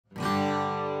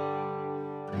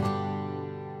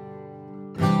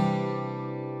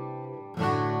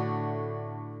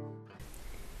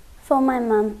For My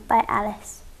Mum by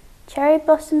Alice. Cherry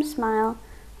blossom smile,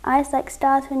 eyes like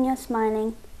stars when you're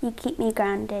smiling, you keep me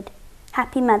grounded.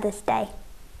 Happy Mother's Day.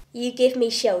 You give me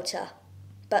shelter,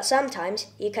 but sometimes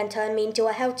you can turn me into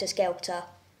a helter-skelter.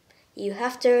 You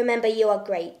have to remember you are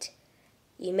great.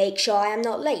 You make sure I am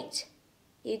not late.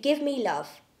 You give me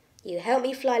love. You help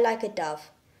me fly like a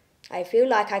dove. I feel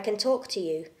like I can talk to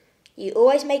you. You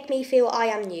always make me feel I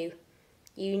am new.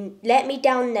 You let me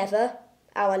down never.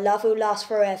 Our love will last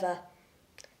forever.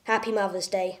 Happy Mother's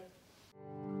Day.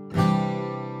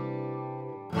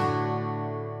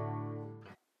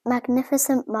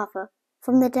 Magnificent Mother,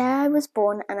 from the day I was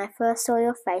born and I first saw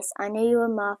your face, I knew you were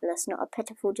marvellous, not a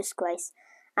pitiful disgrace.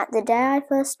 At the day I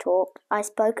first talked, I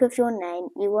spoke of your name.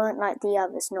 You weren't like the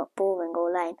others, not boring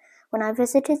or lame. When I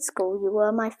visited school, you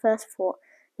were my first thought.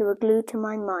 You were glued to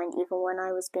my mind, even when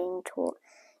I was being taught.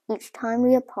 Each time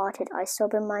we are parted, I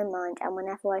sob in my mind, and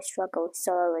whenever I struggle,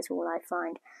 sorrow is all I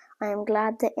find. I am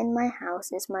glad that in my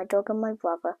house is my dog and my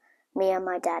brother, me and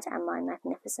my dad and my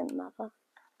magnificent mother.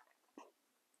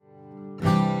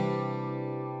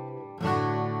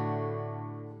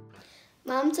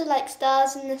 Mums are like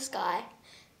stars in the sky.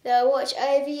 They'll watch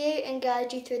over you and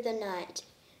guide you through the night.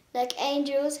 Like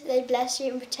angels, they bless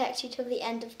you and protect you till the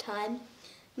end of time.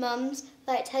 Mums,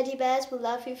 like teddy bears, will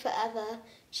love you forever.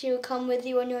 She will come with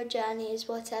you on your journeys,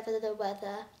 whatever the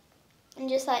weather. And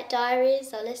just like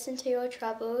diaries, they'll listen to your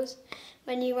troubles.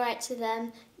 When you write to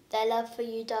them, their love for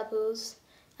you doubles.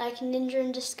 Like a ninja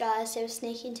in disguise, they will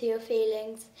sneak into your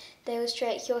feelings. They will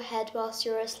stroke your head whilst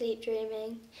you're asleep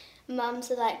dreaming.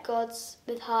 Mums are like gods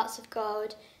with hearts of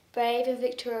gold, brave and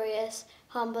victorious,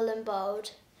 humble and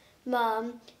bold.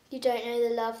 Mum, you don't know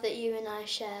the love that you and I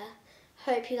share.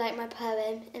 Hope you like my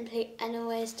poem and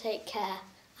always take care.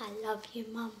 I love you,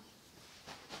 Mum.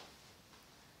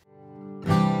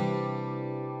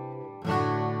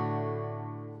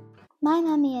 My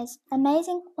mummy is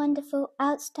amazing, wonderful,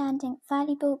 outstanding,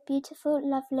 valuable, beautiful,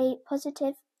 lovely,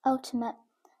 positive, ultimate.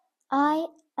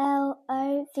 ILOVEUOU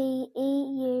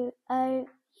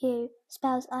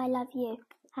spells I love you.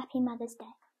 Happy Mother's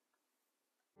Day.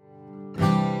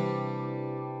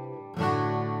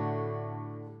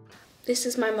 This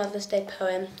is my Mother's Day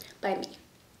poem by me,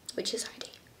 which is Heidi.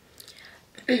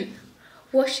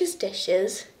 Washes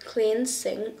dishes, cleans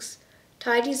sinks,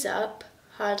 tidies up,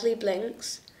 hardly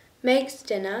blinks, makes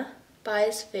dinner,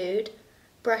 buys food,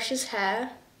 brushes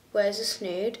hair, wears a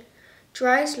snood,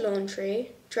 dries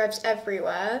laundry, drives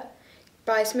everywhere,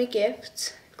 buys me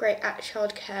gifts, great at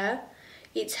childcare,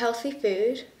 eats healthy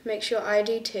food, makes sure I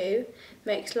do too,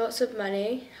 makes lots of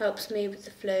money, helps me with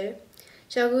the flu,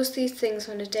 juggles these things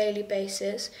on a daily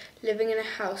basis, living in a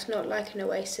house not like an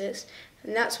oasis,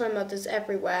 and that's why mothers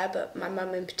everywhere, but my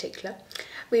mum in particular.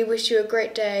 We wish you a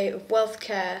great day of wealth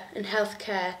care and health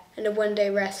care and a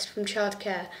one-day rest from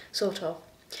childcare, sort of.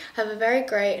 Have a very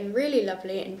great and really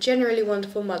lovely and generally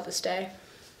wonderful Mother's Day.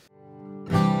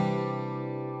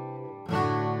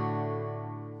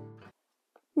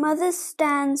 Mothers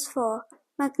stands for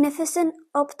magnificent,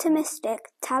 optimistic,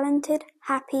 talented,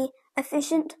 happy,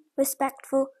 efficient,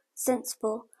 respectful,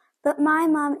 sensible. But my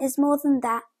mum is more than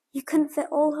that. You couldn't fit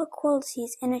all her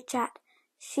qualities in a chat.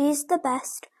 She's the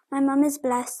best. My mum is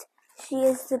blessed. She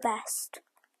is the best.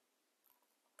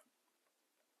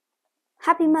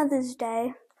 Happy Mother's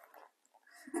Day.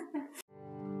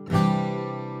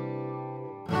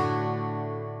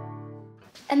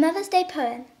 A Mother's Day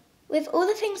poem. With all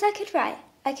the things I could write,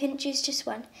 I couldn't choose just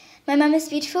one. My mum is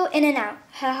beautiful in and out.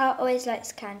 Her heart always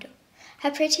lights a candle.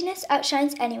 Her prettiness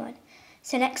outshines anyone.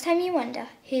 So next time you wonder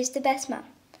who's the best mum,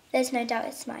 there's no doubt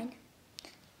it's mine.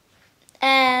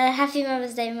 Happy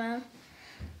Mother's Day, Mum.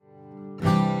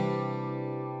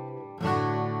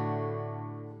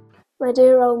 My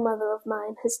dear old mother of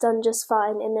mine has done just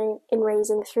fine in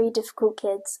raising 3 difficult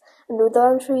kids, and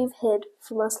although I'm sure you've hid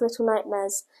from us little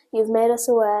nightmares, you've made us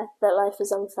aware that life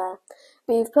is unfair.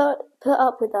 But you've put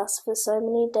up with us for so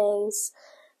many days,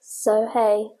 so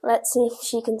hey, let's see if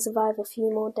she can survive a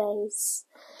few more days.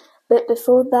 But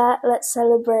before that, let's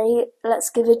celebrate, let's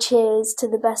give a cheers to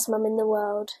the best mum in the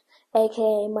world,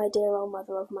 aka my dear old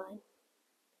mother of mine.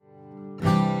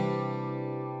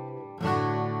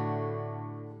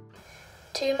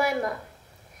 To my mum,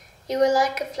 you were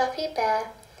like a fluffy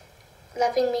bear,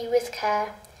 loving me with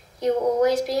care. You will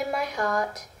always be in my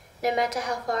heart, no matter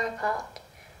how far apart.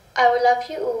 I will love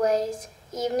you always,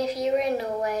 even if you were in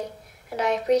Norway, and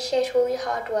I appreciate all your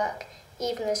hard work,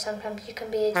 even though sometimes you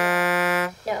can be a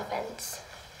jerk. No offence.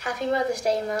 Happy Mother's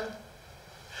Day, Mum.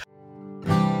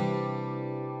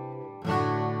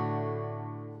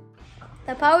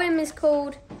 The poem is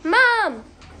called Mum!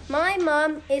 My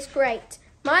mum is great.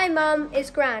 My mum is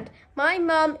grand. My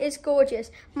mum is gorgeous.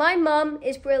 My mum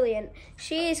is brilliant.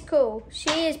 She is cool.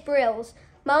 She is brills.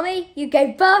 Mummy, you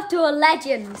gave birth to a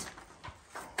legend.